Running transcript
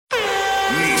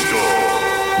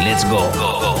Let's go.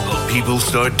 People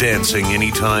start dancing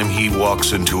anytime he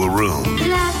walks into a room.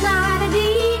 Last night a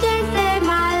DJ saved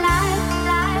my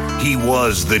life. He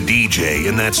was the DJ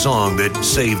in that song that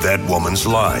saved that woman's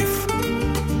life.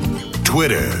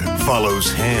 Twitter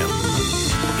follows him.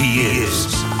 He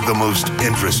is the most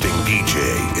interesting DJ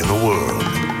in the world.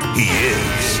 He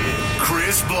is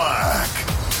Chris Black.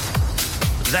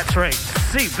 That's right,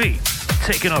 CB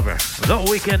taking over the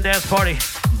Weekend Dance Party,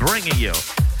 bringing you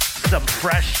some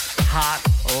fresh, hot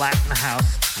Latin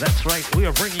house. That's right, we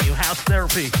are bringing you house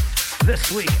therapy.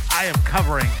 This week, I am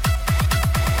covering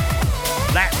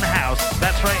Latin house.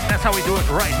 That's right, that's how we do it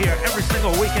right here every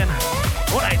single weekend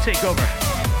when I take over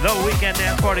the Weekend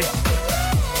Dance Party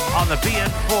on the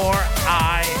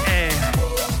BN4IA.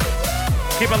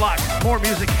 Keep it locked, more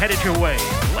music headed your way.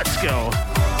 Let's go.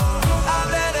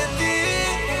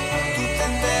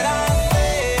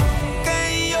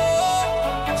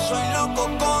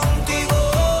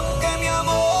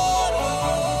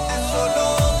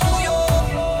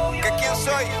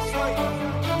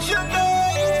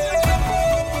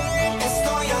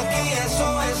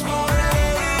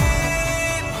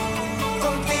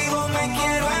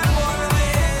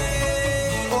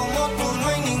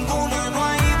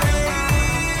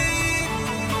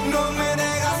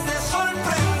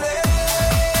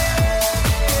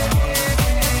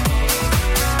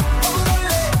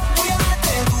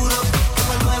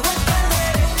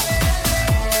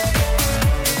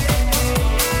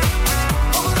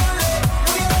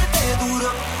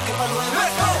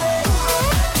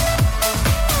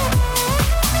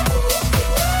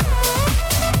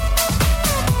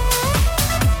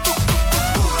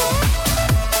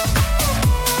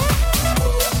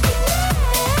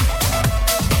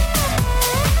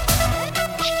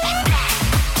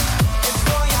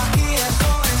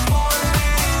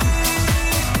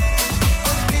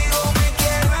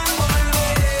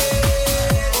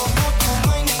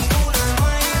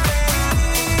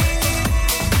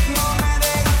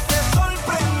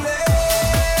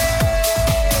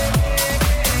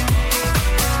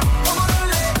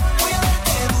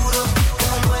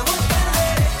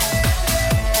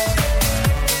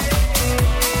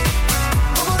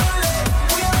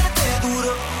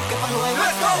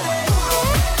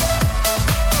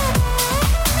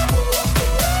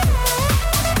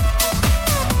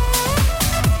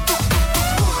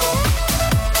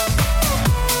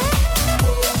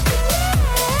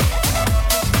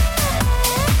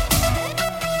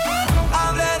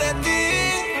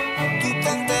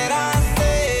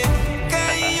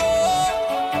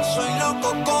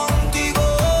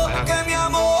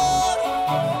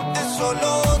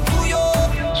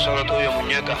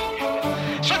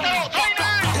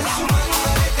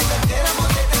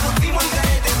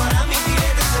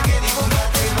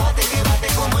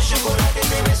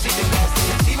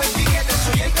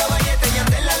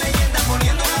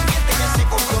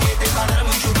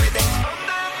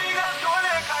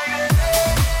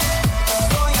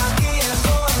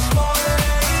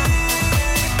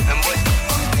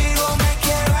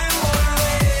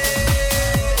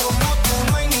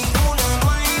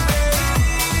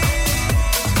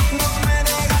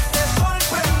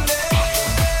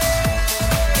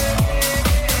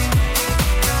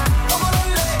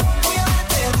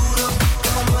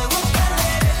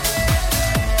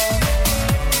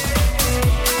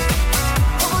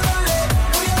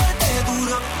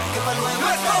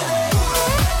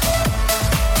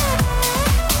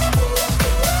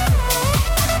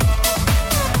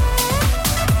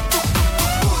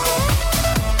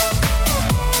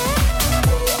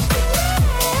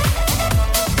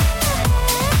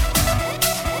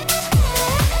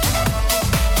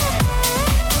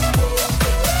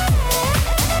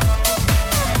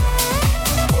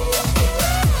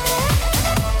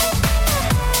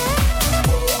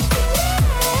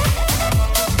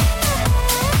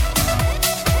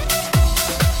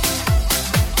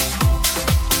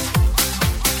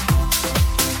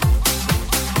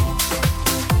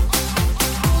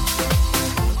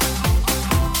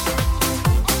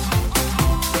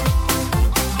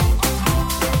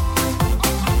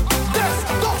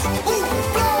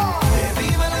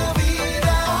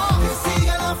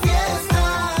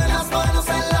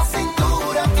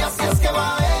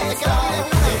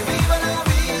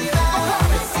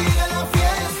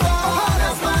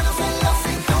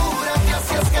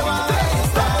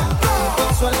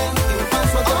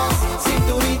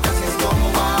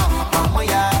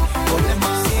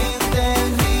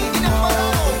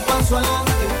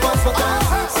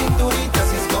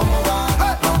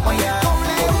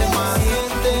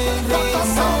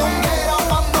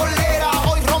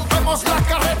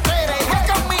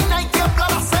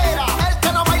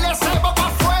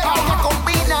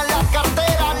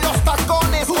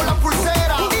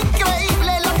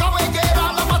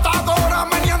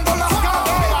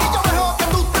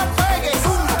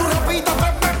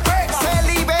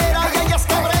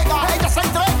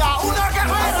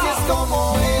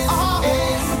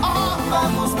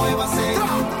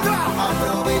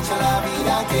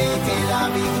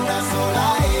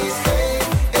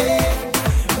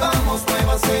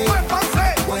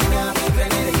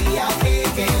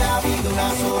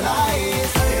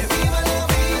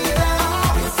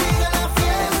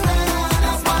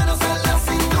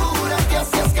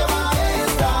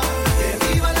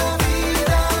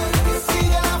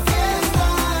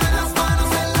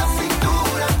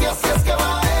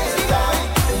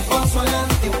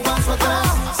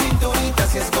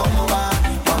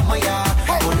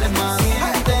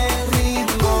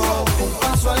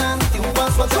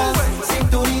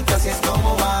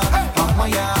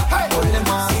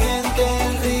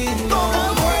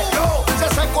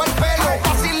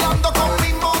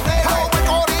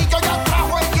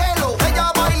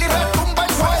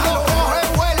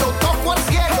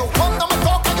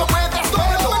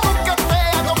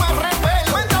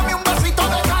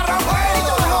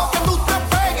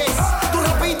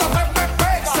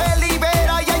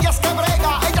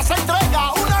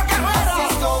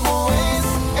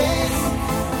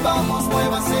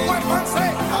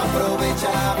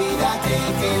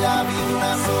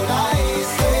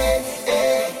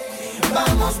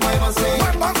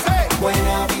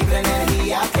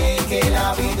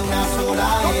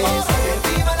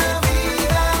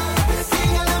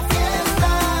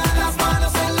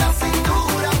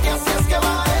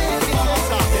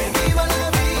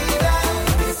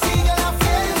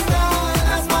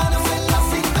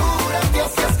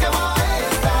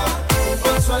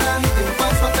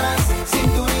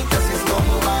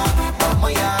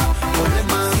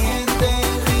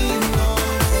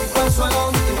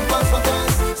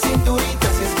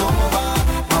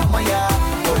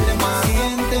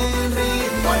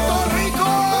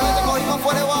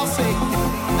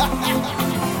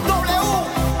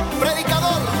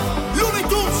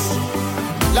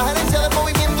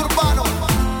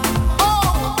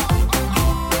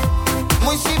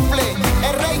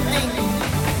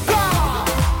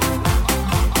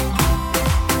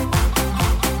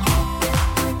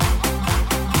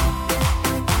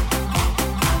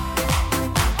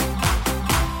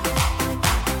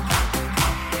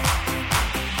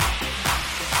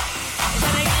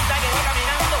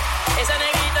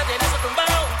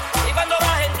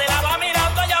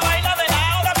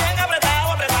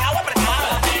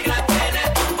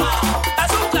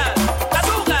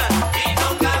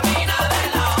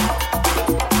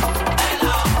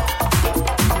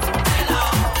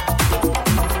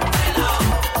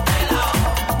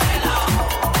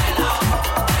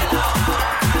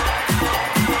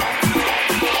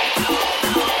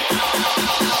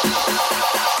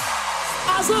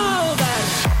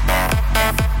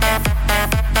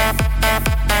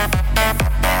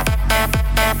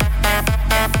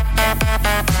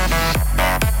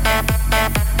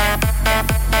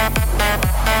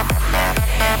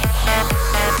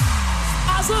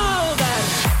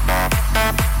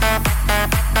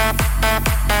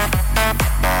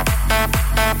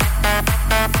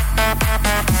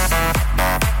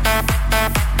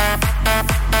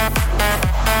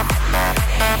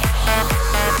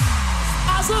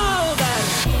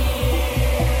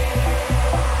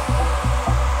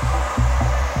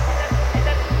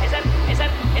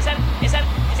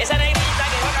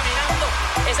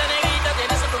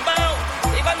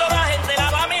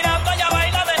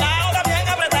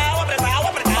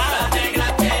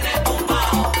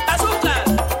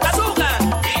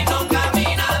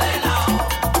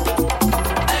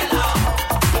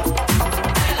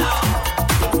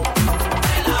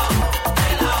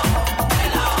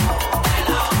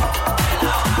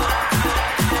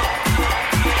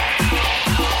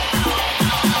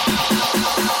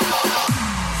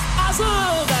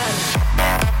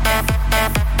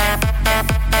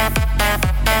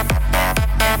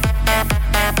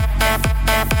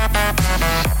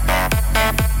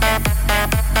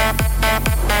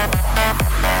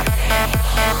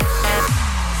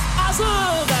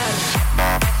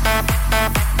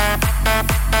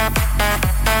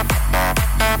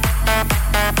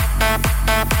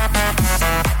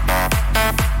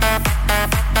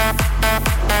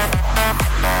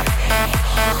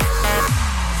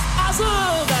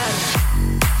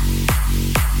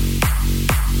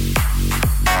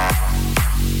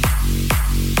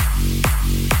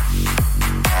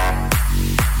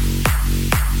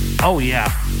 Oh yeah.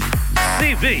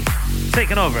 CV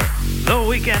taking over the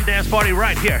weekend dance party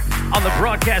right here on the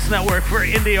broadcast network for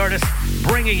indie artists,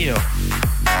 bringing you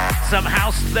some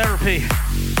house therapy.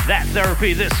 That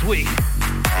therapy this week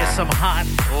is some hot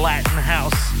Latin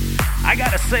house. I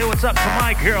gotta say what's up to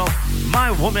my girl,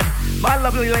 my woman, my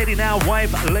lovely lady now,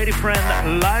 wife, lady friend,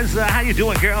 Liza. How you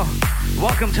doing, girl?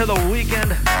 Welcome to the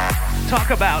weekend. Talk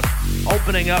about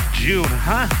opening up June,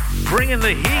 huh? Bringing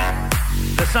the heat.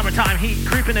 The summertime heat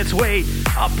creeping its way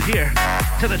up here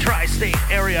to the tri-state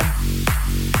area.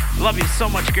 Love you so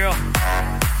much, girl.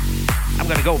 I'm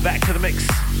gonna go back to the mix.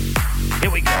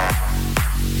 Here we go.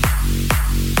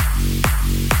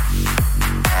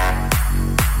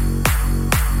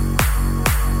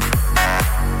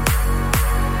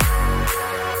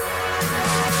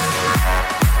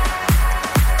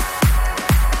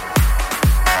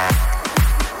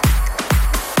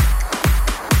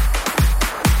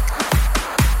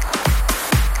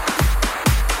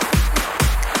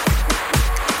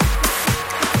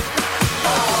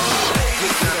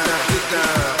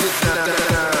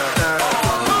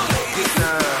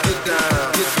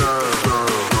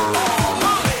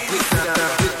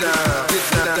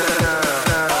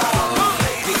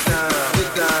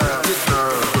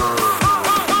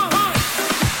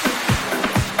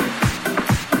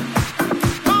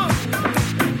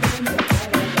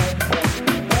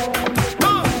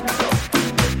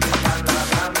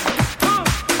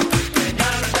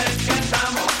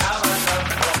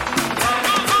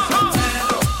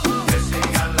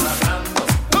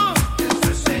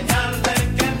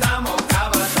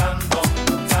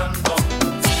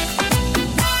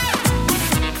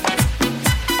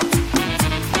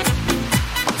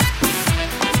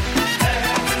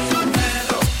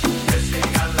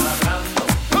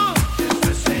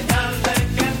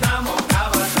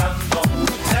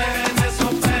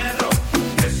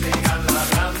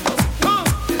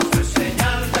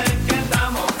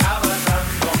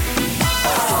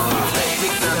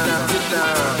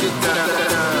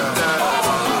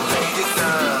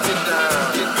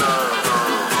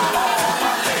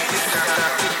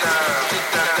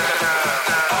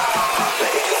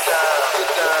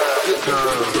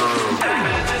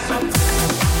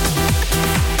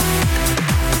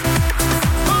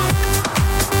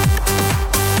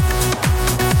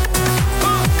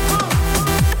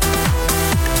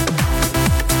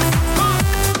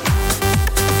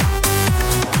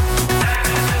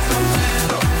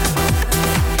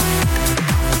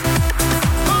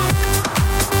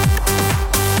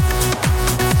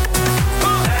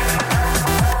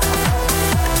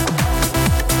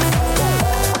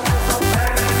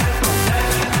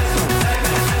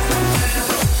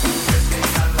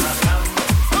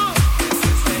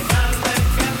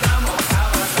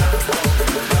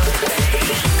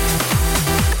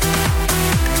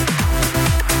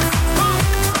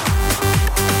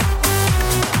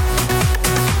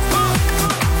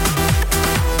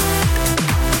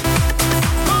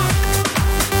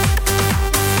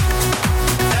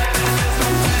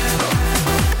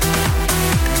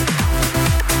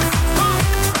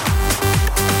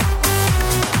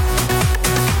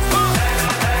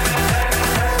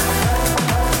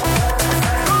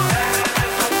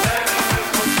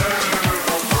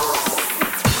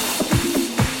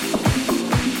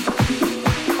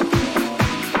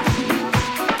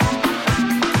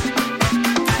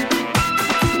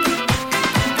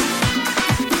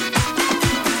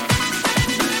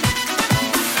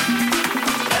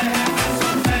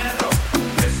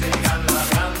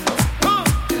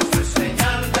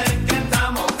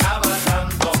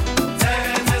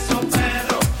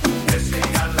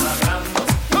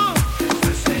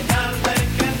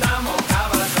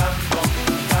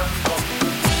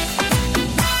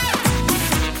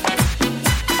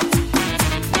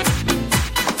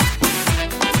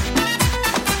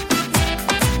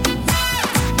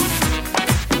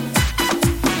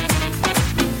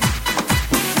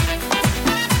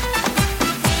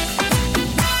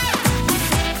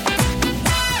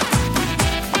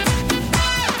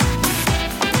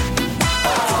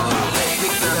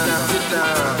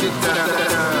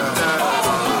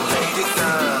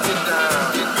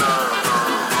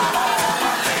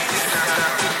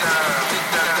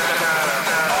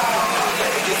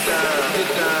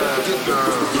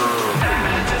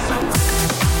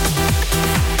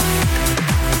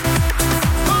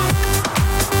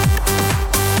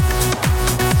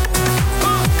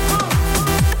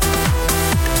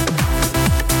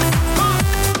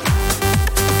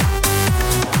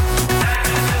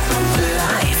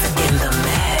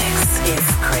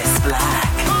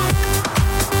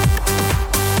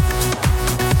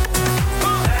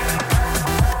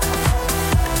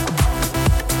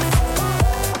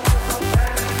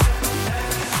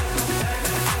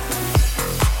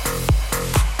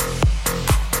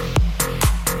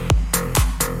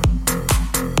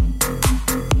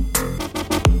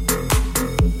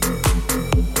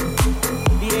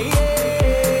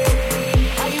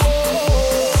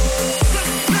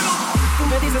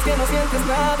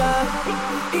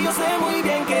 Y yo sé muy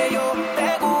bien que yo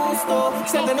te gusto.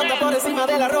 Se te nota por encima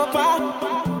de la ropa.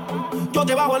 Yo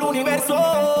te bajo el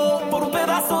universo por un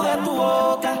pedazo de tu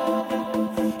boca.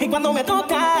 Y cuando me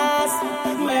tocas,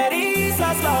 me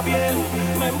erizas la piel,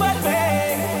 me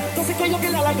envuelve. Tú haces que yo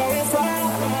pierda la cabeza.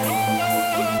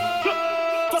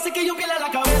 Tú haces que yo pierda la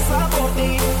cabeza por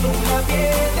ti. Tú la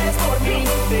pierdes por mí.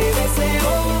 Te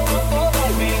deseo,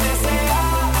 me desea.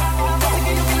 Tú haces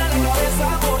que yo pierda la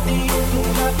cabeza por ti. Tú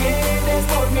la pierdes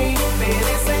por mí. Te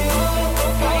deseo,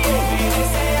 me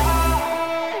desea.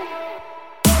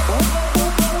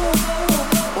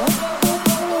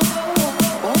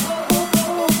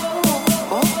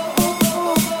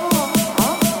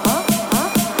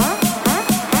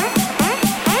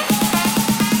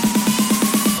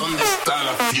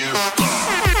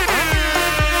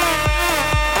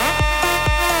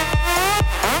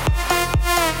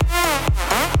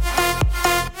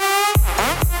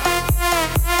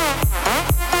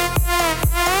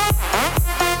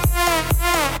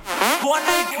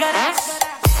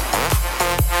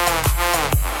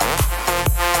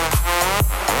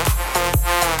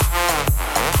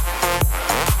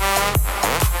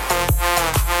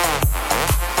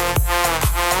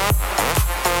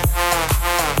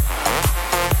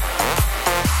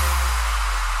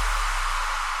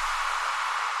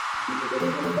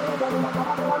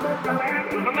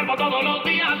 Todos los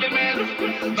días del mes.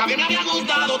 Nadie me había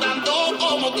gustado tanto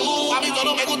como tú. A mí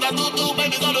solo me gusta tú,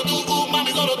 baby, solo tú,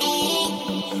 mami, solo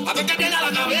tú. Haces que pierda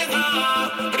la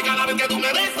cabeza, pero cada vez que tú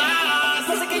me besas.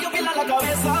 Haces que yo pierda la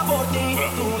cabeza por ti.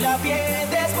 Tú la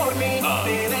pierdes por mí.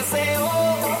 Te deseo,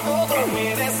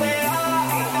 me desea.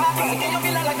 Haces que yo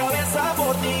pierda la cabeza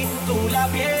por ti. Tú la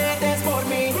pierdes por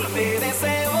mí. Te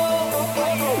deseo,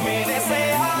 me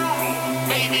desea.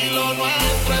 Baby, lo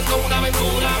nuestro es como una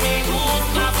aventura, me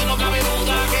gusta, si no cabe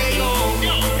duda que yo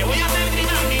te voy a hacer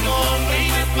gritar mi nombre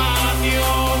y despacio,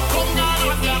 con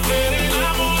ganas de hacer el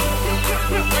amor.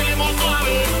 Bailemos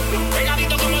suave,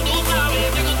 pegadito como tú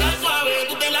sabes, te gusta el suave,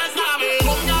 tú te la sabes,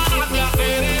 con ganas de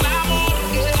hacer el amor.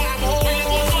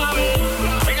 Bailemos suave,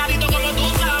 pegadito como tú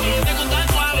sabes, te gusta el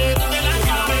suave, tú te la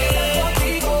sabes.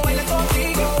 Baila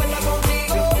contigo, baila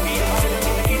contigo. Y hacer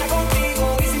la esquina contigo,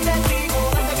 y sin testigo,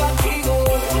 darte castigo.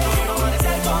 Quiero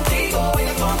amanecer contigo,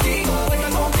 baila contigo, baila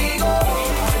contigo.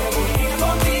 Y hacer la esquina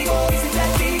contigo, y sin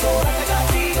testigo, darte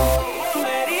castigo.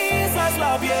 Me erizas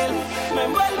la piel, me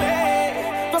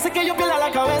envuelve. Tú haces que yo pierda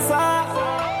la cabeza.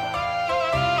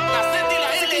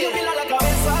 Haces que yo pierda la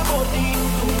cabeza por ti.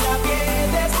 Tú la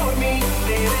pierdes por mí.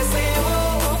 Te deseo,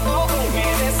 me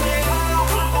desea.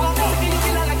 Haces que yo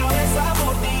pierda la cabeza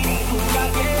por ti. Tú la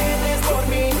pierdes por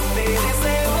mí. Te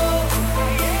deseo, me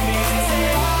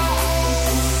desea.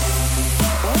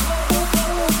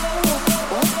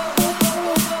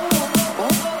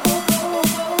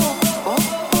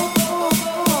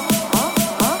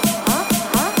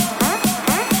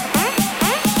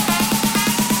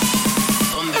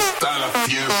 ¿Dónde está la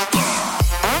fiesta?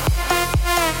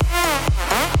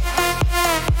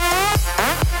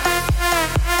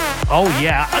 Oh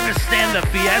yeah, understand the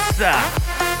fiesta.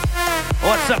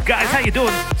 What's up, guys? How you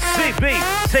doing? CB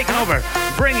taking over,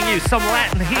 bringing you some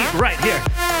Latin heat right here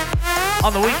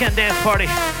on the Weekend Dance Party.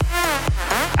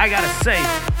 I gotta say,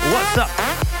 what's up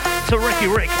to Ricky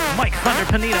Rick, Mike Thunder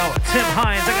Panino, Tim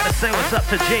Hines. I gotta say what's up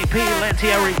to JP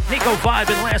Lantieri, Nico Vibe,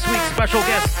 and last week's special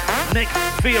guest, Nick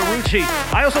Fiorucci.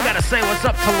 I also gotta say what's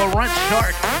up to Laurent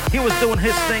Shark. He was doing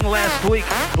his thing last week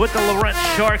with the Laurent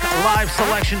Shark live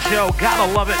selection show. Gotta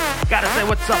love it. Gotta say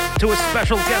what's up to his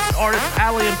special guest artist,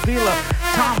 Ali and Fila,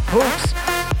 Tom Poops.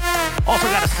 Also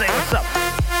gotta say what's up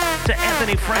to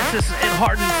Anthony Francis and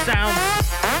Harden Sounds.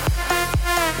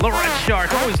 Laurent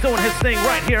Shark always doing his thing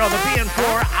right here on the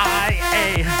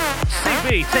BN4IA.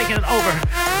 CB taking it over,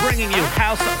 bringing you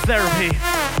house therapy.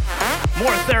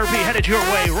 More therapy headed your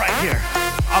way right here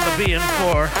on the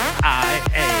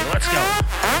BN4IA. Let's go.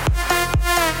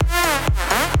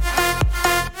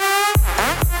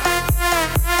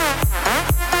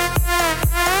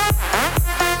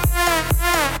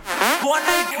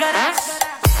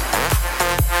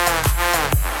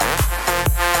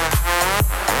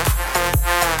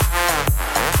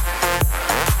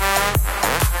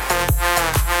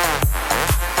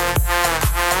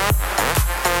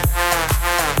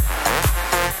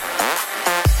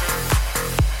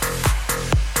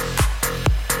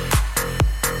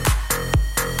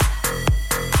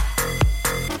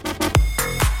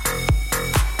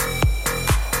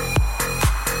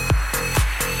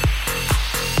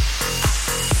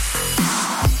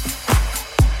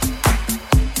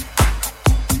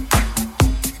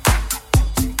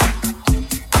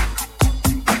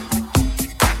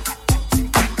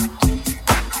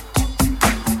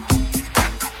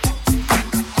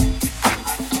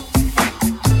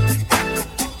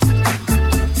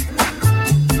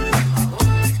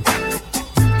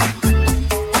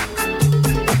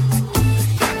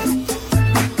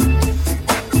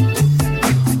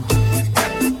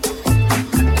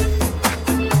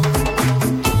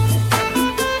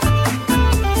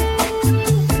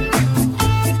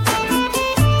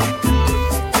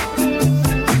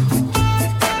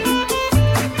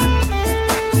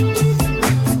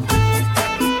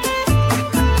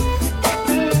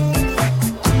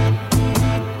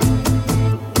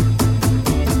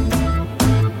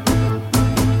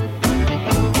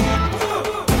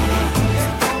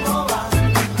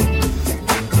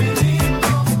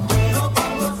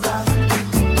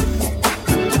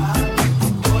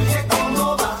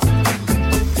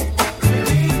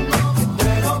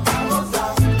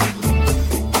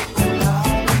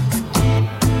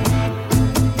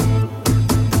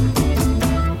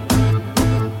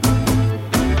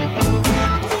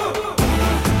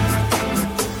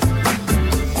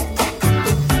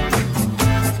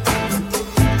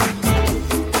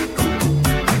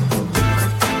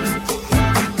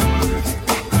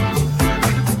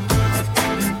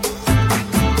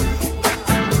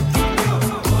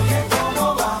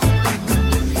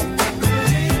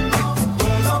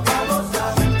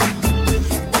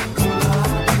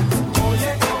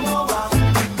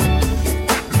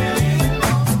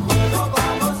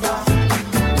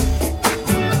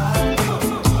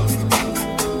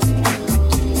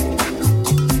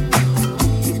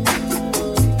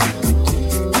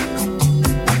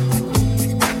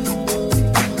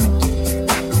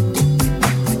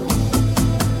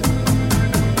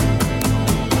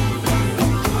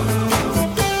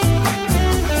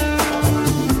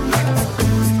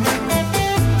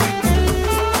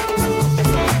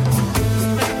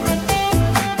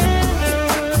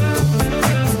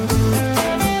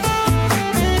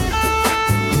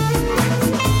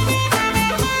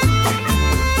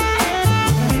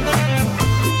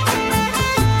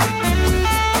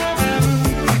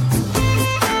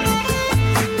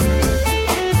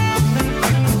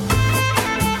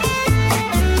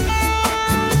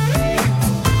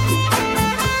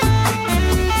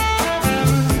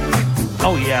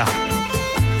 yeah.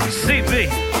 CB,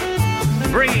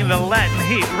 bringing the Latin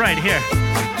heat right here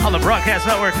on the Broadcast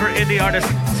Network for indie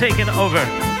artists, taking over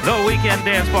the weekend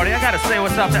dance party. I gotta say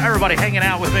what's up to everybody hanging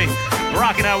out with me,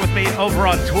 rocking out with me over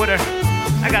on Twitter.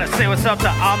 I gotta say what's up to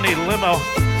Omni Limo,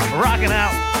 rocking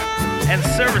out and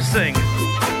servicing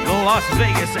the Las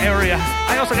Vegas area.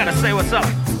 I also gotta say what's up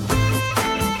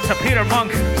to Peter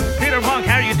Monk. Peter Monk,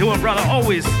 how are you doing, brother?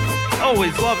 Always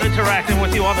love interacting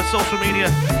with you on the social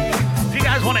media. If you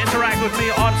guys want to interact with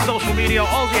me on social media,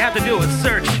 all you have to do is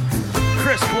search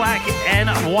Chris Black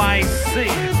NYC.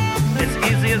 It's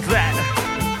easy as that.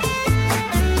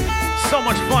 So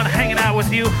much fun hanging out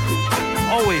with you.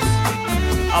 Always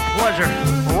a pleasure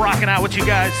rocking out with you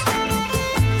guys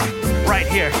right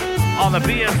here on the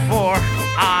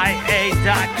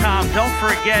BN4IA.com. Don't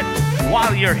forget,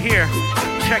 while you're here,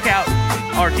 check out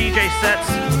our DJ sets,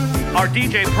 our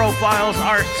DJ profiles,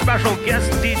 our special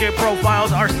guest DJ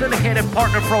profiles, our syndicated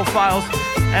partner profiles,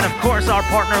 and of course our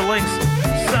partner links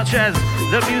such as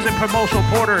the Music Promotional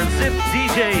Porter, Zip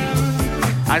DJ.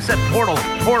 I said Portal,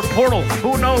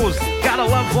 who knows? Gotta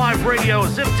Love Live Radio,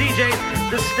 Zip DJ,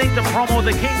 Distinctive Promo,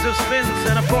 The Kings of Spins,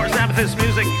 and of course Amethyst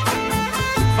Music.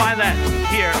 Find that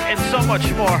here and so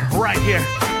much more right here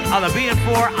on the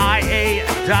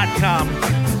BN4IA.com.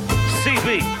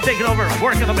 CB, taking over,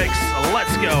 working the mix.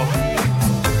 Let's go.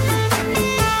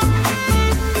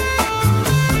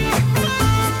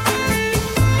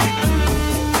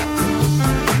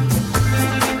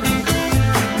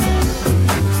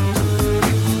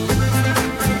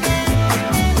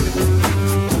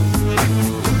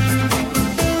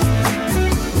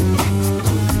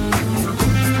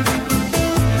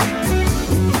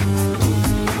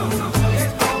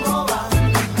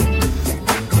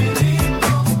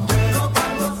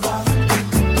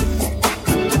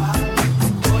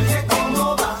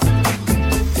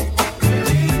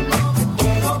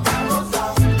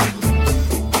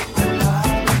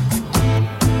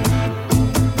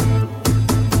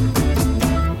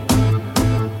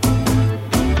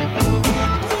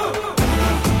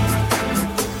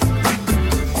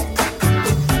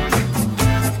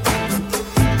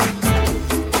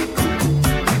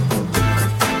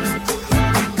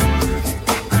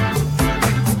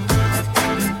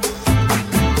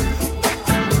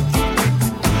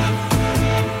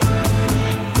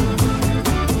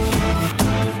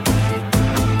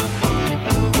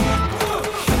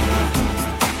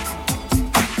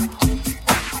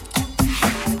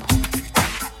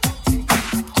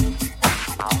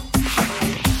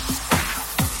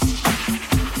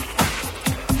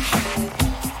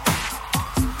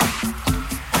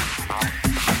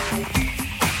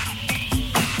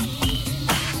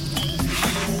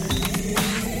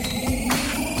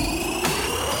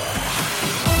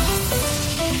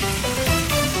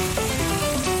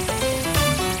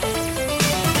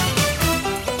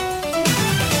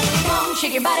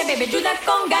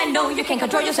 No, you can't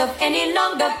control yourself any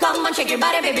longer. Come on, shake your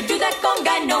body, baby, do that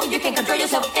conga. No, you can't control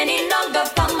yourself any longer.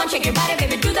 Come on, shake your body,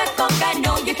 baby, do that conga.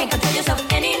 No, you can't control yourself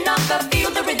any longer. Feel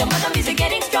the rhythm of the music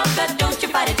getting stronger. Don't you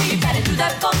fight it till you try to do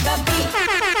that conga beat.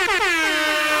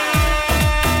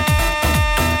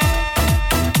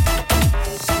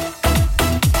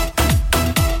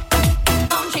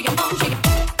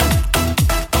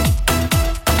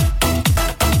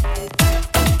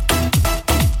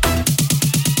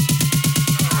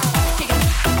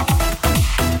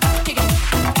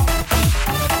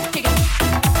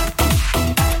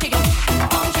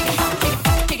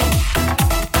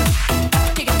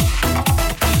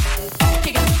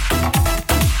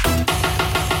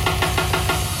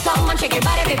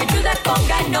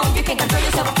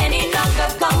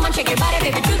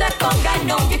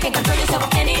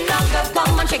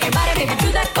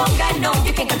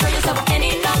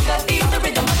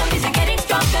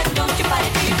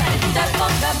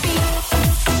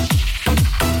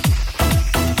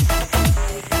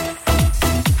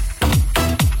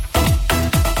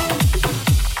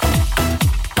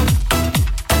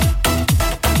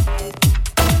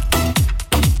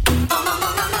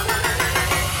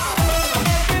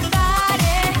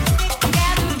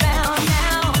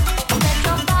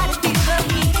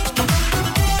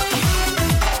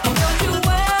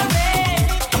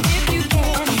 If you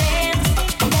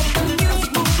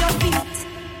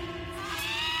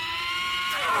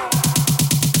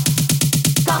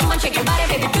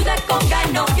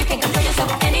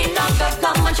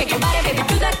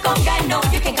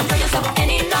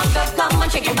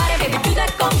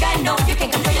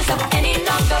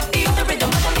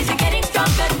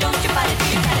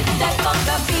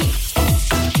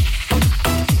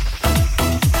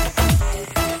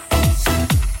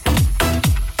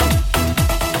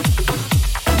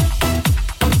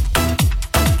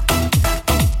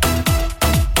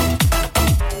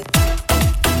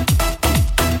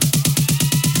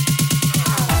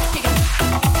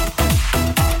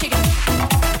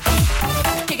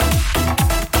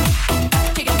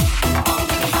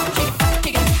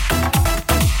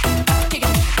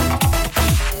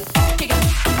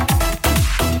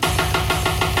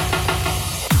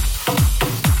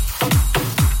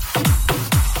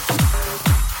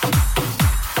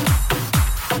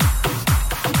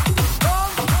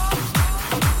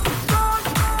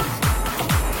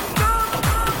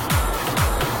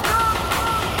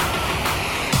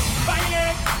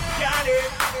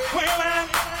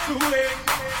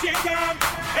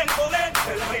Sientan el poder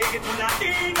del reggaetón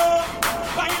latino.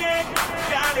 Bailen,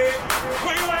 dale,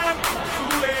 muevan,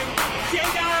 suben.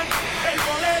 Sientan el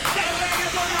poder del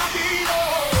reggaetón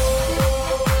latino.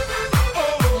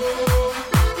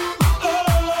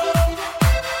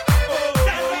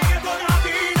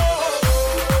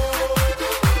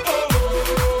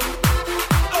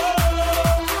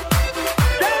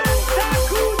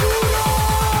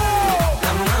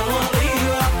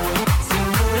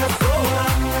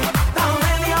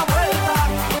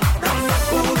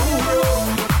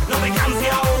 No te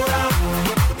canses ahora.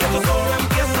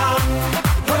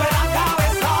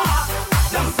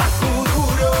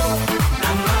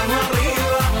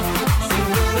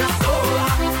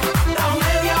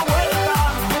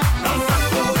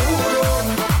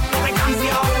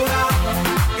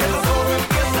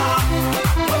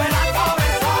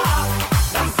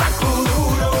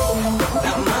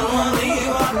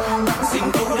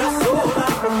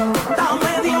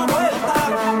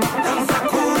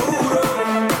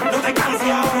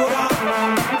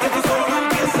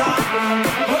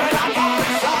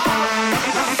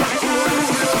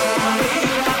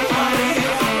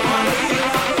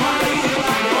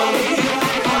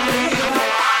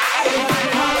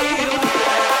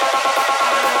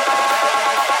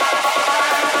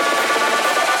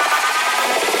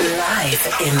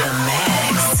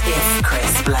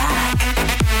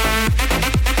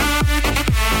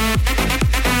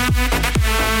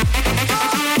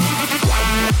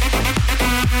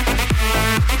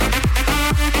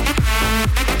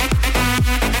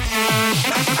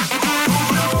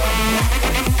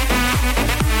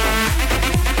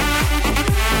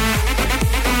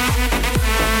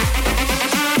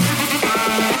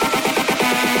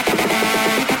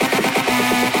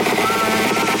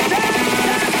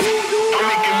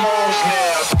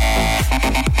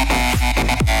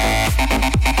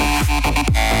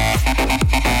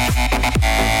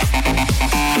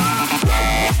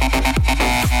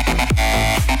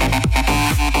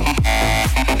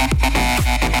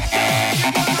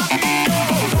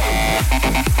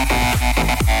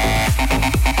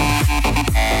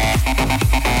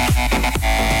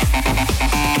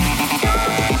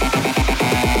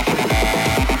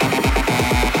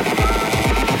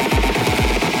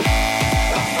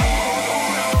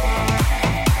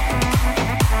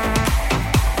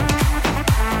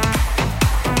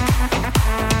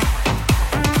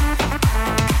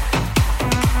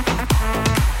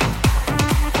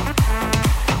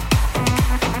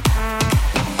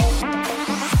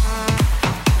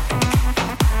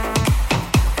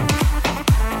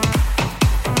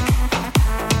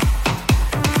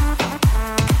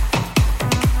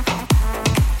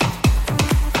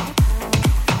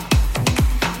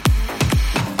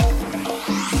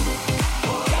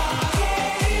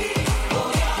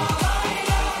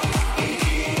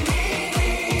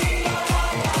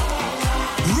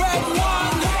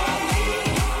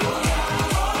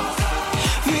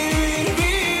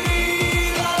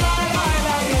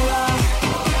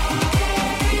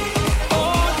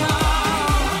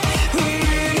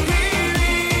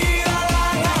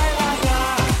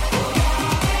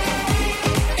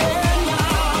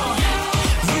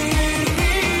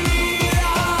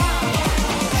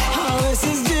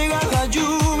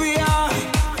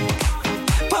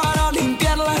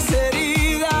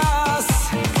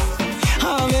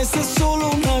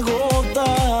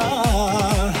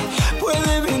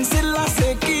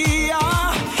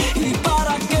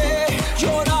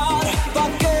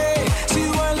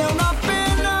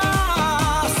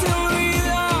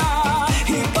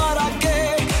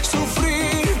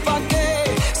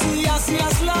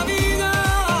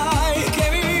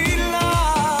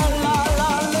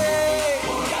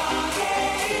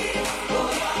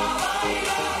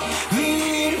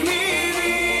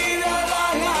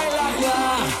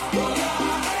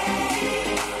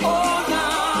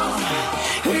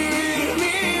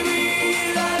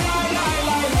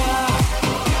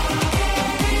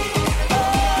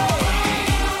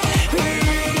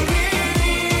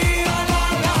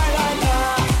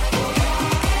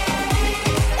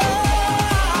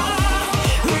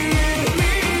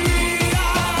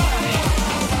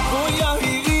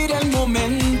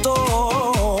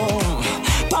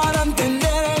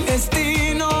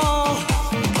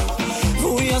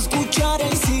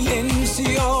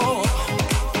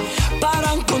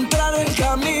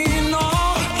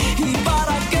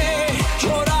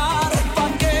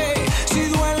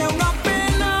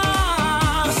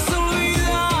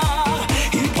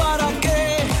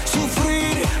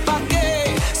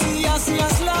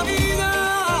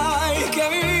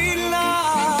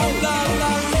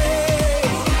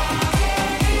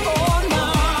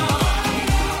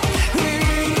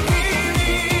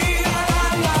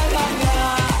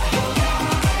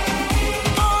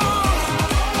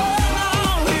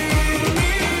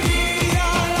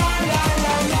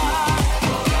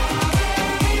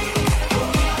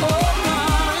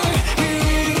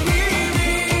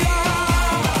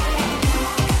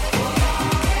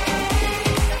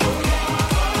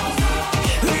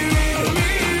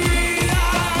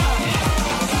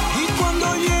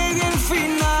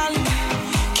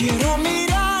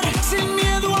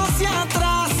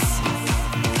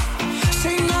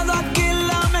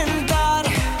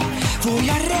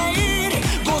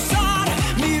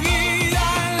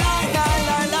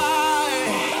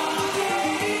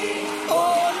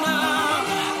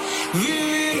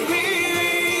 vivir mi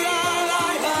vida, la,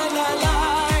 la, la, la.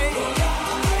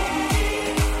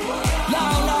 La,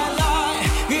 la, la,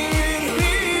 vivir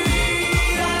mi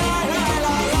vida, la, la,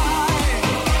 la, la.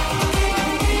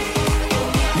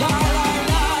 La, la,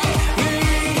 la,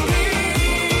 vivir mi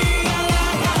vida, la,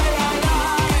 la, la, la.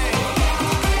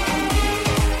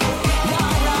 La,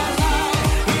 la, la,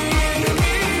 vivir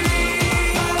mi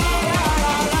vida, la, la,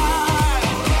 la, la.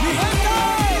 Mi gente,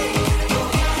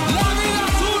 la vida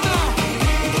es una.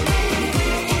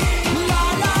 La,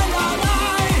 la, la, la.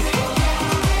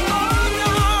 Oh,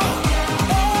 no.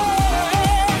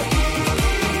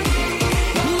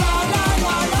 La, la,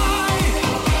 la, la.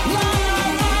 La, la,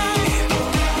 la.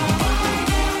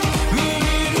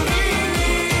 Vivir mi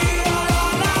vida, la,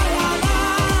 la, la, la.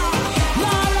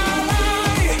 La, la, la.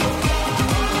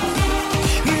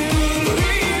 Vivir mi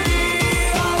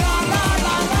vida, la, la,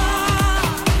 la, la.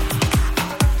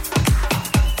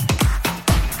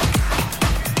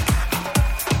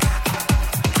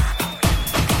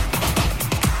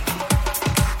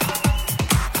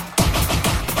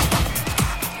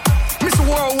 Miss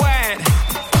Worldwide,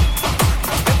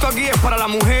 esto aquí es para las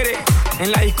mujeres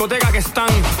en la discoteca que están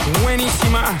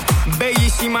buenísimas,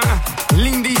 bellísimas,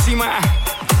 lindísimas.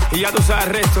 Y ya tú sabes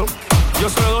el resto, yo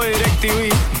se lo doy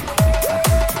DirecTV.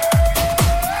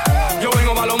 Yo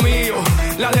vengo pa' lo mío,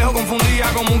 la dejo confundida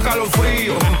como un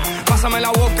calofrío. Pásame la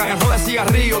boca en roda de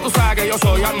cigarrillo, tú sabes que yo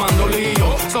soy Armando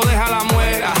Lío. So deja la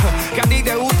muela, que a ti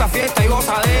te gusta fiesta y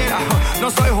gozadera. No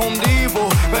soy Home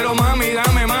Depot, pero mami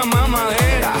dame más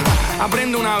madera.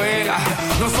 Aprende una vela,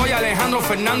 no soy Alejandro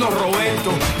Fernando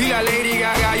Roberto. Dile a Lady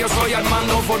Gaga, yo soy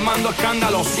Armando formando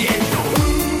escándalo, siento.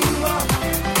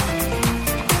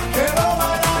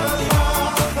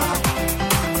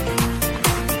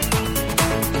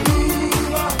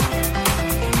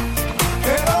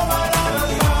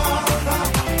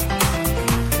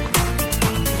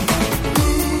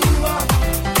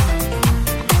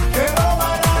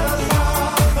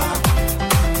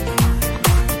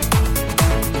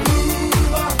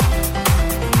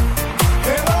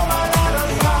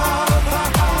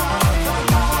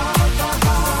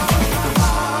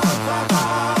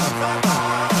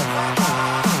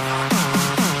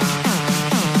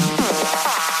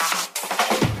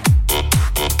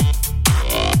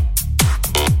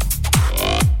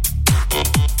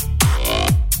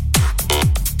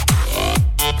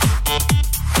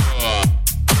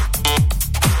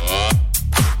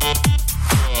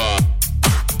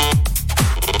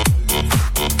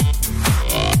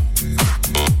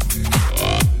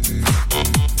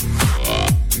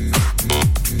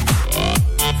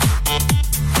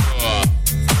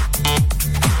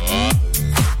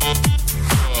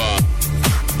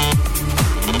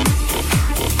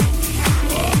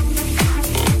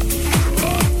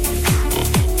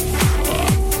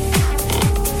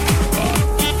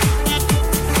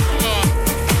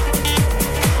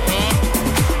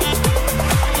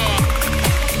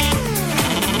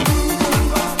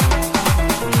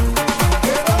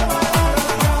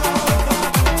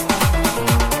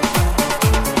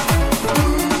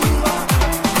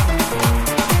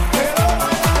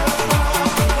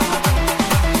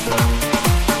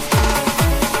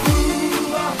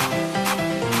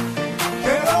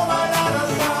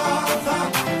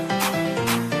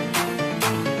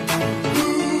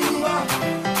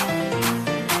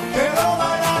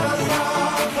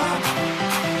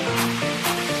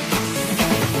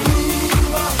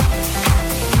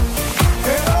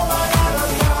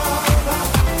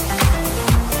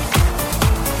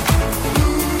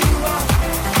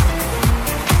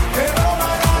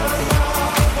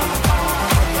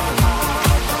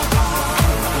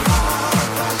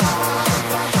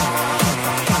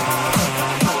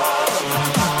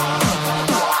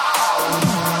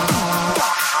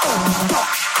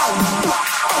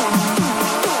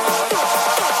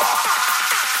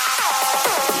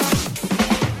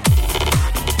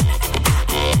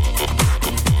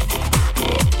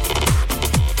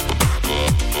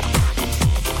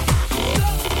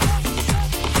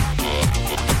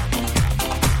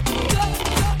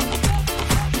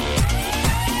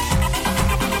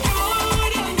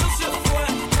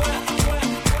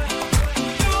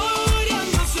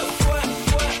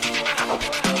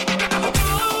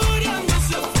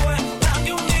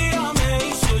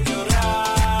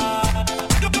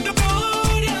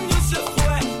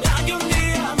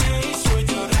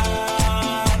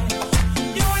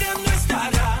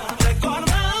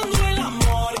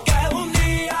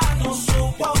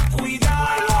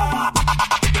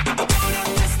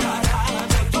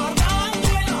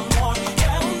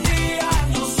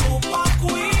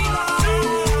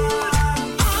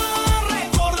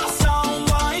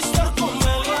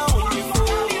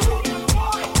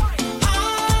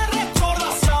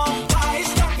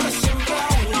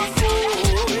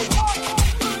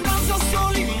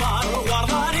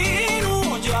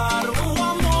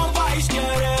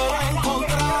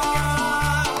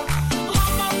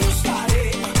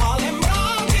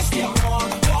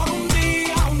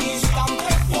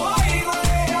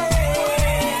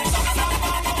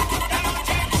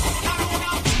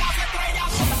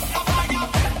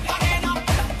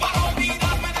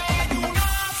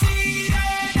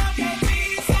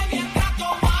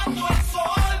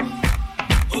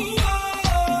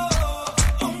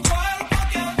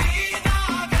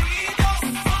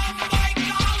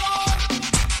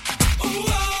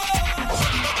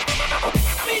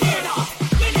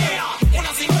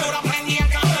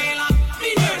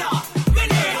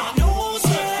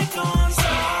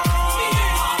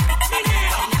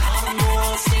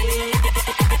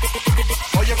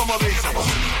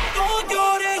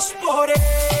 llores por él.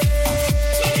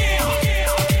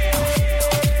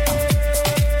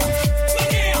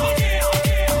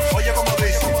 Oye, como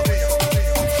dice.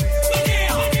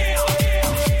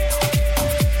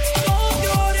 No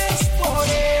llores por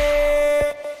él.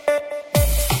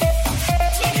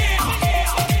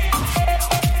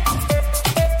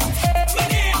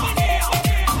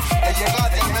 El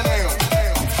llegate, el meneo.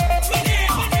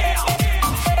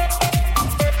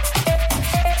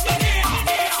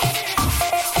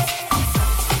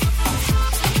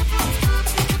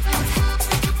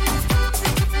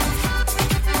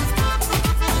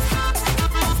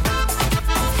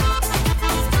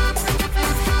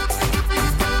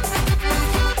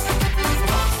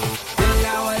 De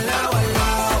lado a lado a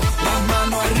lado, las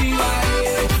manos arriba,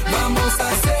 vamos a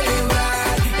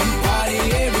celebrar en party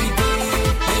every day.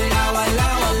 De lado a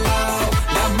lado,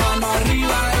 las manos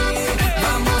arriba,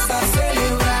 vamos a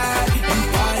celebrar en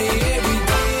party every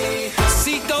day.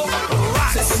 Cito,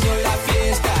 se encendió la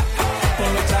fiesta,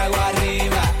 pon los tragos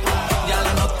arriba, ya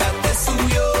la nota te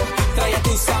subió, trae a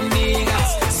tus amigas,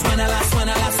 suena la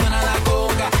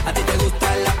conga, a ti te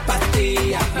gustan las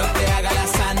pastillas, no te haga la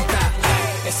santa,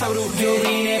 esa brujería. Yo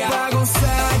vine pa'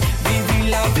 gozar, vivir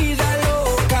la vida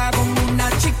loca, como una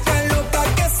chica loca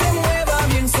que se mueva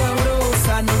bien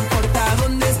sabrosa, no importa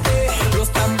dónde esté, los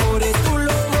tambores tú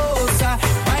lo gozas,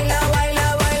 baila, baila,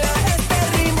 baila, este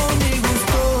ritmo me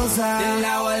gustosa. De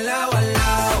lado a lado,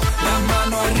 las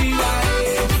manos arriba,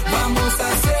 vamos a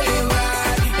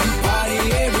celebrar en party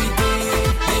every day.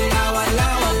 De lado a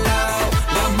lado,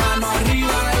 las manos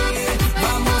arriba,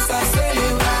 vamos a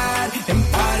celebrar en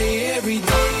party every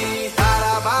day.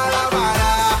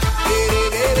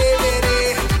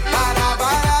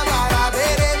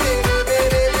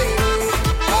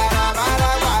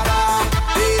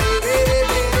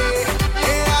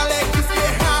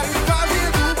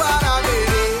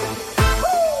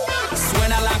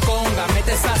 Suena la conga,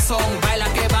 mete sazón, baila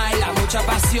que baila, mucha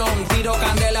pasión, tiro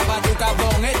candela pa' tu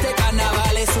capón, este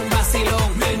carnaval es un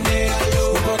vacilón,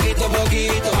 menéalo, un poquito,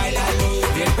 bailalo,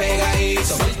 bien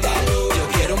pegadito, suéltalo, yo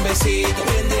quiero un besito,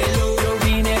 préndelo. Yo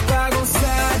vine pa'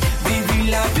 gozar, vivir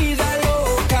la vida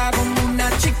loca, como una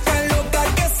chica loca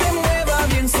que se mueva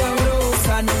bien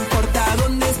sabrosa, no importa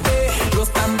dónde esté, los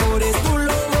tambores tú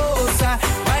lo gozas,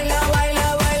 baila,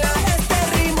 baila, baila, este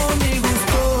ritmo me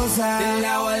gustosa. De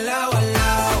lado a lado,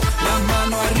 las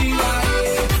manos arriba,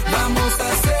 vamos a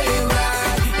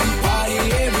celebrar en party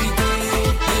every day.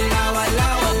 De lado a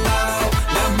lado,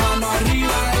 las manos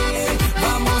arriba,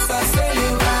 vamos a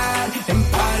celebrar en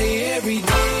party every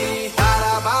day.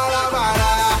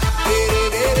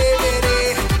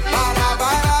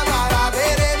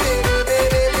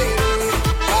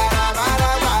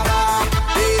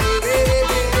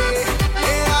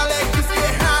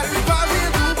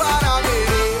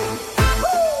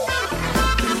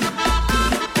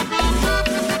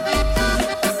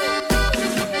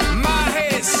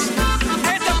 Majes,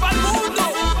 este es pa'l mundo.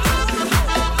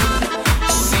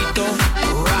 Cito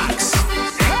Rocks.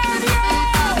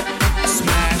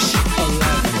 Smash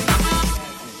 11.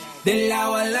 De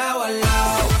lado a lado,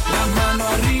 las manos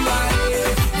arriba,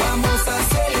 vamos a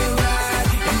celebrar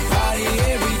en party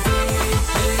every day.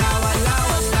 De lado a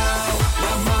lado,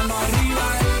 las manos arriba,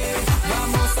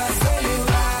 vamos a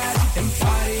celebrar en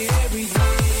party every day.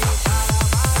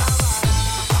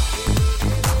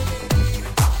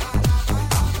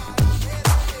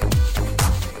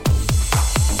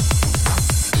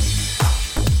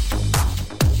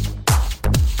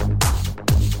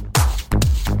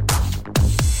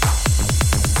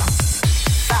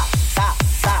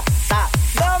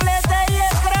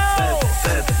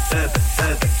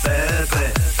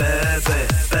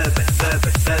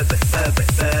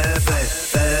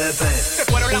 Se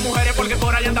fueron las mujeres porque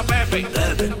por ahí anda Pepe.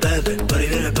 Por ahí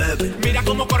viene Pepe. Mira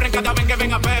cómo corren cada vez que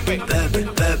venga Pepe.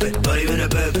 Por ahí viene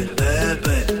Pepe.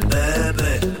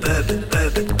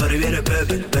 Por ahí viene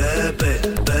Pepe.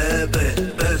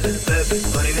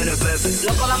 Por ahí viene Pepe.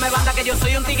 Loco, dame banda que yo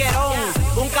soy un tiguerón,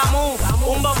 un camú,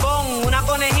 un bombón, una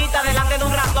conejita delante de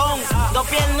un ratón, dos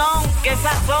piernón, que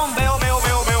sazón, veo.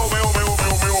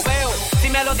 Si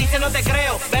me lo dices no te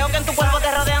creo, veo que en tu cuerpo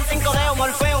te rodean 5 dedos,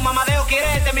 Morfeo, mamadeo,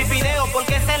 quiere mi video,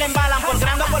 porque se le embalan por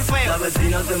grande o por feo. La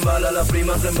vecina se embala, la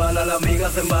prima se embala, la amiga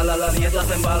se embala, la nieta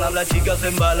se embala, la chica se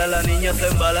embala, la niña se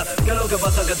embala. ¿Qué es lo que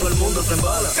pasa? Que todo el mundo se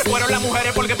embala. Se fueron las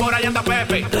mujeres porque por ahí anda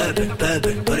Pepe.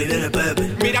 Por ahí viene Pepe.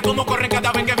 Mira cómo corren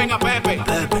cada vez que venga Pepe.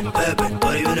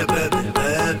 Por ahí viene Pepe.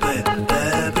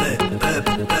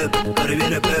 Por ahí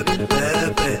viene Pepe.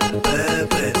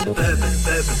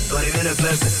 Por ahí viene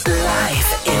Pepe.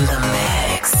 Life in the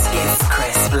mix. It's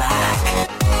Chris Black.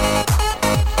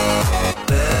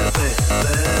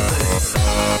 Pepe.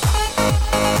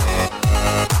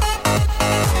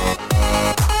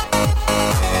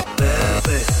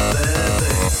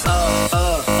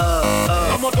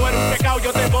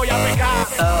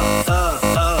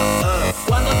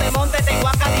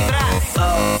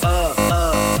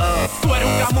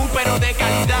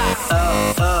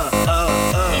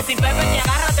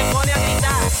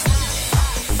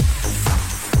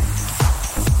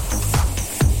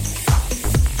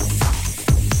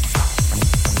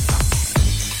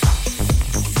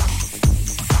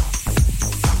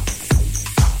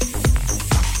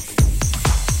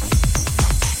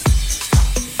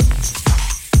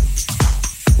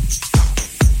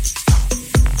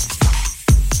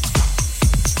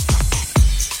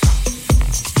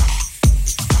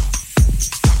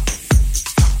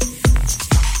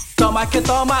 que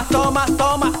toma, toma,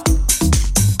 toma.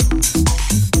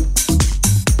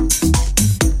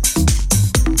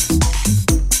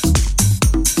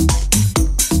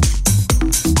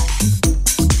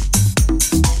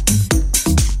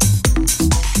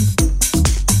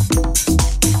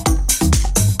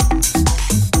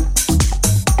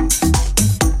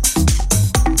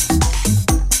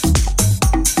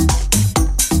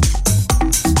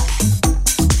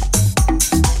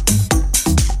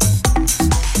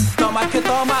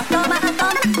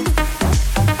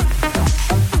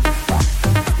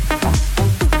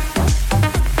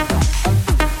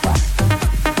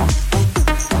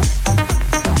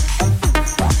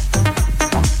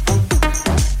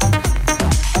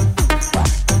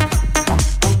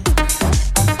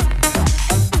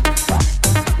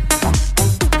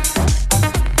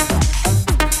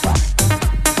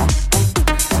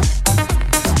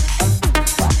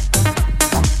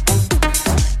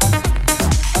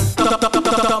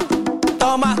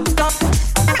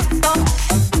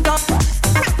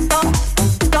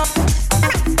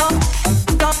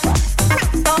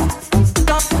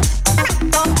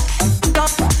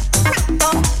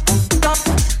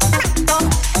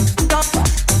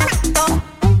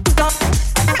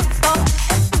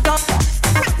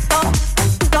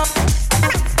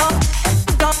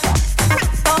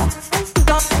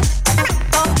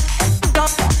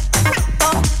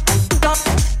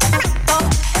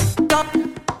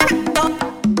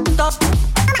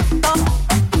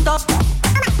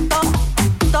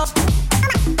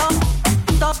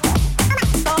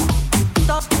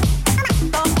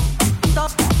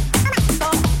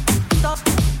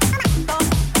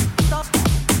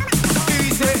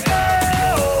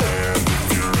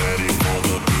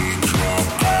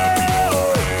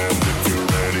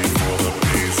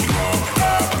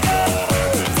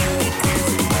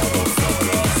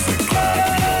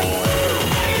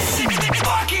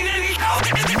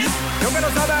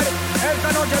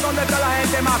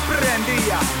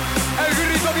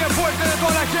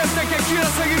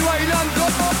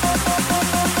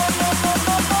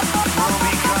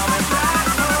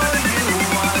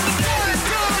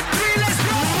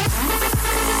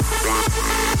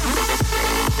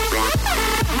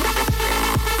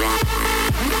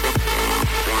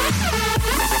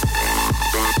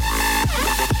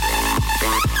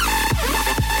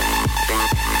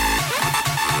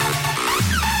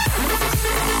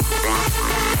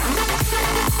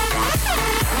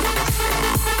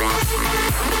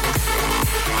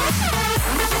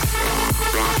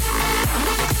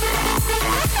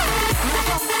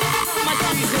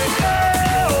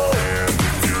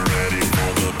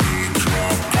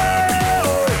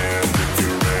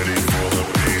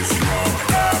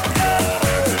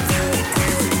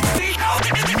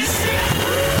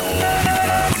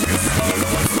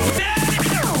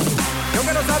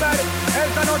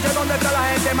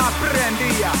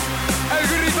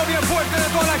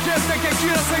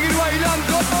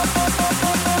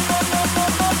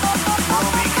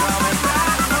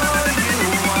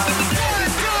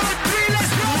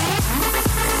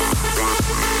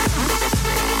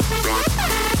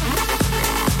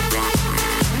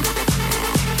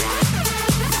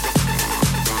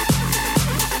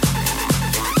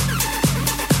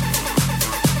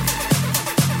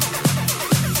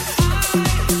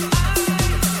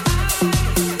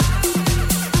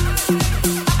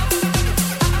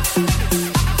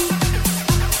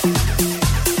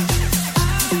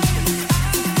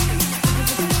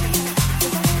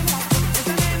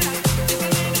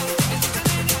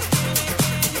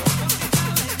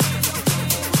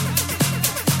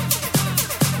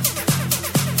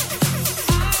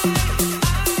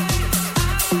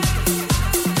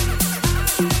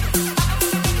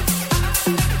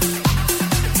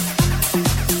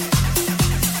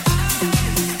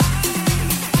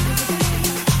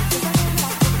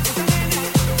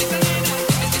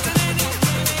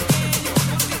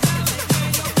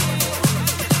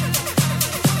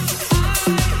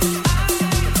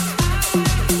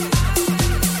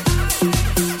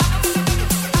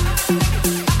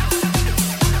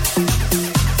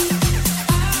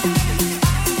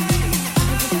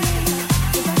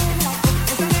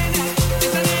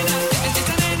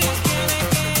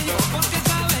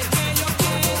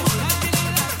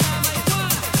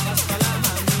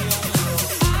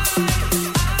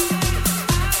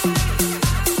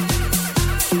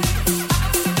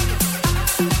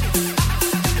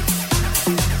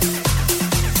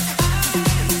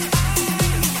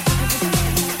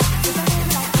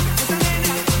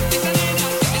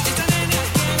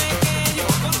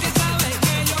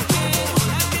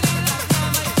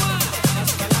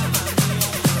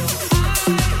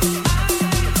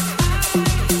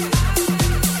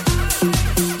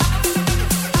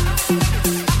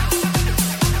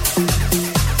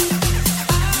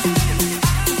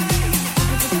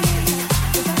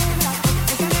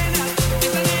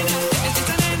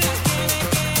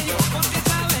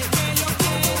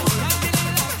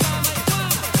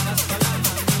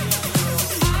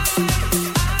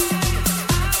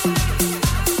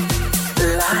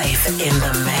 In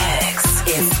the mix,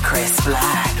 it's Chris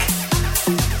Black.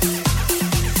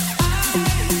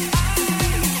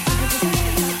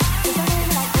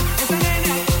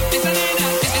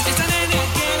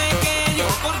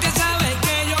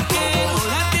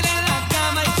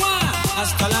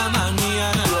 Hasta la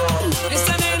mañana.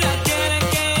 Esta nena quiere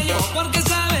que yo, porque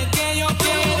sabe que yo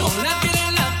quiero. La quiere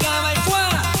en la cama y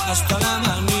fuera, hasta la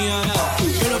mañana.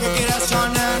 ¿Qué es lo que quiere esa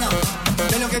nena?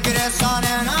 ¿Qué es lo que quiere esa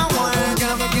nena, güey? ¿Qué es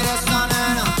lo que quiere esa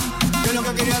nena? ¿Qué es lo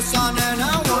que quiere esa nena,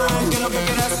 güey? ¿Qué es lo que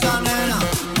quiere esa nena?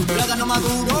 Plátano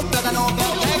maduro, plátano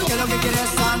verde. ¿Qué es lo que quiere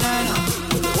esa nena?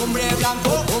 Hombre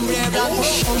blanco, hombre blanco,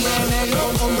 hombre negro,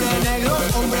 hombre negro,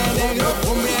 hombre negro,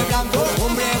 hombre blanco,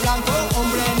 hombre blanco,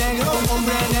 hombre negro,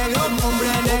 hombre negro,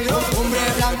 hombre negro, hombre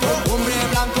blanco, hombre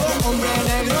blanco, hombre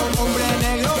negro, hombre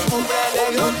negro, hombre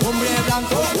negro, hombre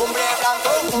blanco, hombre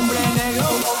blanco, hombre negro,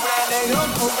 hombre negro,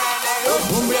 hombre negro,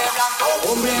 hombre blanco,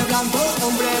 hombre blanco,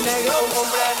 hombre negro, hombre negro, hombre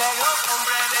negro,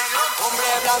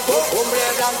 hombre blanco, hombre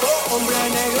blanco, hombre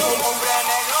negro, hombre negro, hombre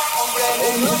negro, hombre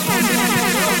negro, hombre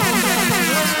negro.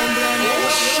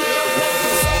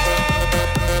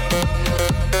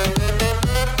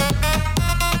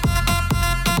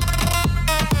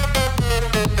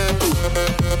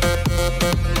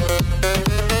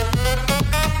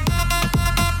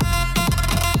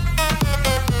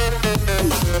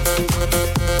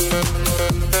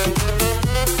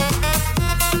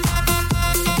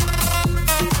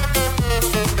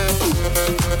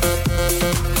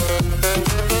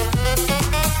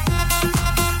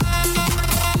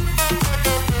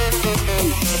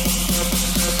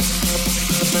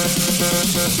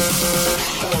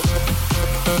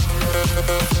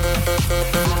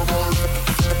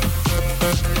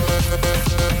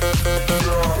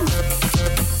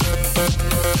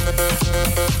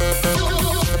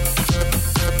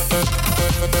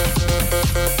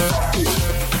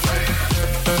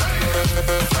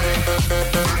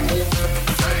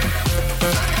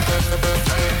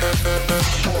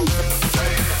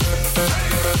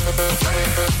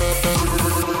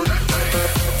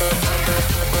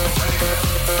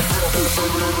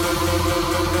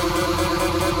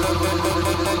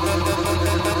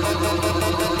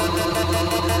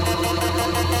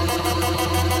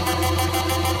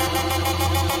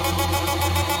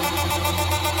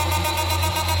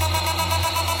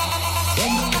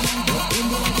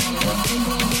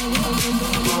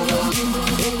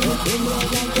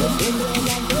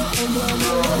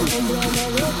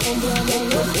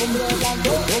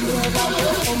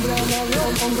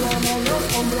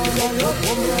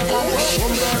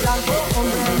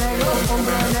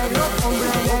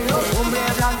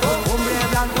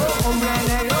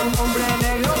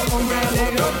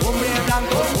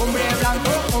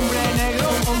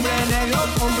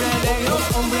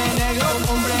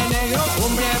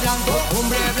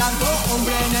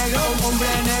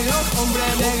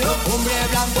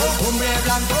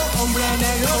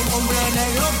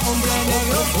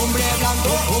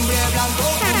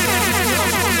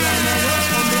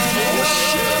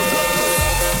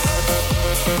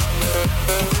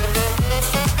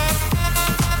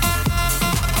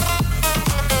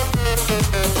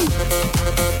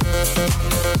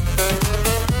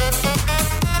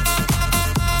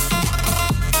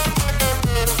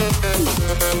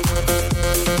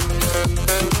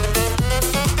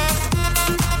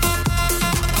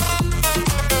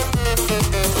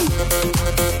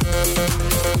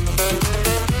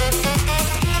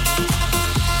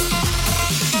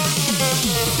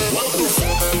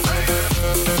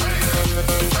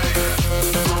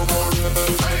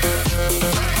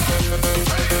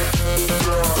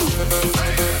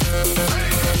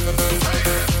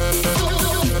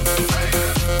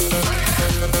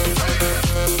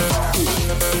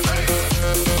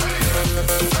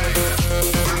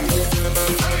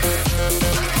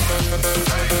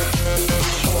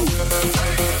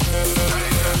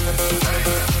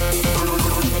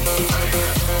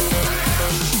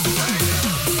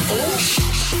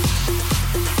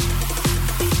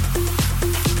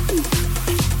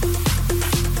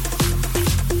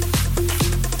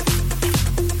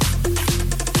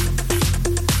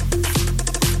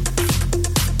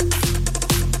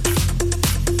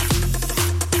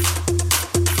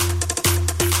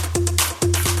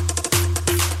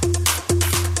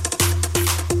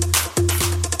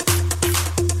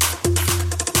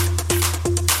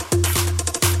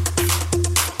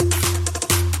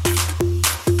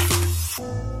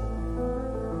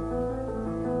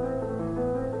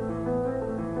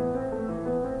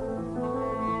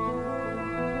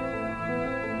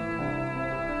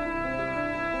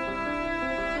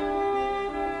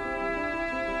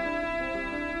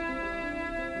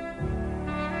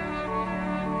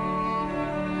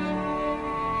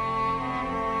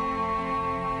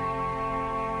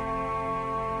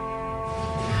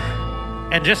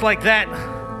 And just like that,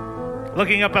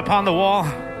 looking up upon the wall,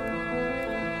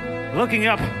 looking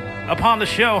up upon the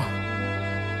show,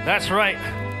 that's right,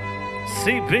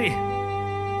 CB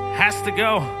has to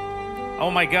go.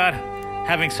 Oh my God,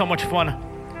 having so much fun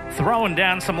throwing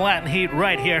down some Latin heat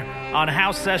right here on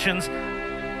House Sessions,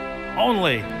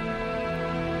 only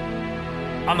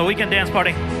on the Weekend Dance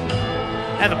Party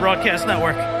and the Broadcast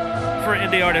Network for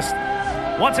indie artists.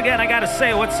 Once again, I gotta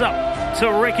say what's up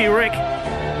to Ricky Rick,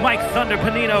 Mike Thunder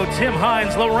Panino, Tim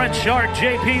Hines, Laurent Shark,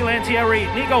 JP Lantieri,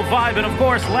 Nico Vibe, and of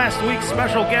course, last week's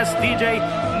special guest DJ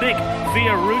Nick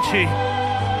Fiorucci.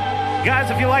 Guys,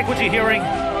 if you like what you're hearing,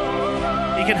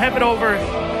 you can head over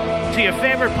to your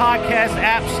favorite podcast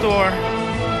app store,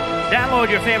 download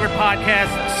your favorite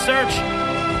podcast, search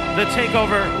The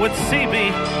Takeover with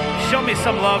CB, show me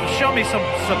some love, show me some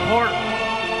support.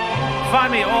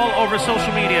 Find me all over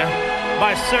social media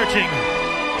by searching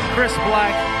Chris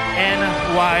Black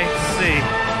NYC.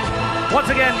 Once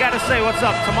again, gotta say what's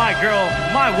up to my girl,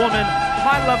 my woman,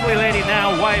 my lovely lady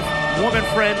now, wife, woman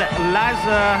friend,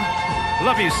 Liza.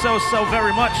 Love you so, so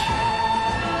very much.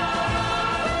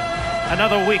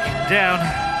 Another week down.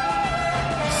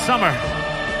 Summer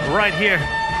right here,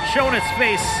 showing its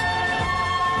face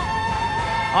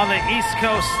on the East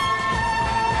Coast,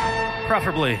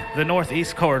 preferably the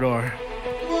Northeast Corridor.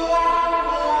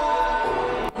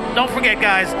 Don't forget,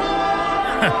 guys,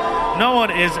 no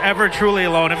one is ever truly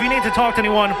alone. If you need to talk to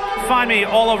anyone, find me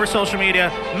all over social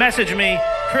media, message me,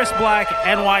 Chris Black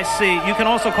NYC. You can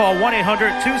also call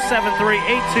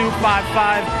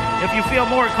 1-800-273-8255. If you feel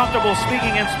more comfortable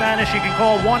speaking in Spanish, you can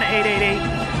call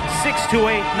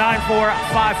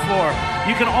 1-888-628-9454.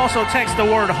 You can also text the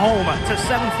word home to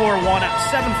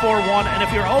 741-741. And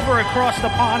if you're over across the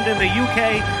pond in the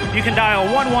UK, you can dial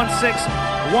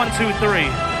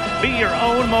 116-123. Be your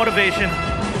own motivation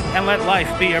and let life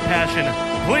be your passion.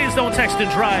 Please don't text and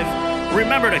drive.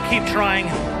 Remember to keep trying,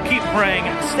 keep praying,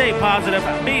 stay positive,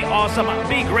 be awesome,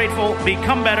 be grateful,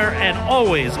 become better, and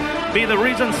always be the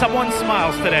reason someone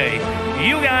smiles today.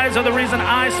 You guys are the reason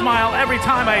I smile every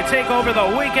time I take over the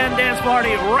Weekend Dance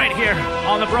Party right here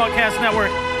on the Broadcast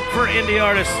Network for indie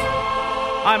artists.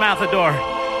 I'm out the door.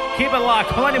 Keep it locked.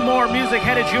 Plenty more music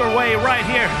headed your way right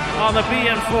here on the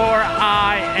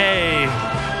BN4IA.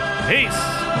 Peace.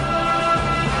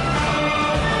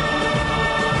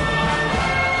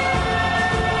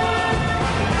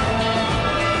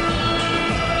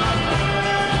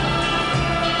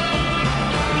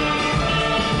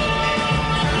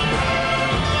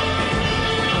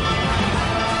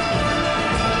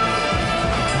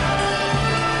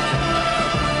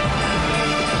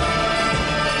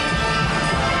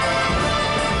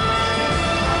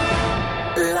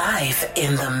 Live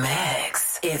in the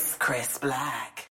mix. It's Chris Black.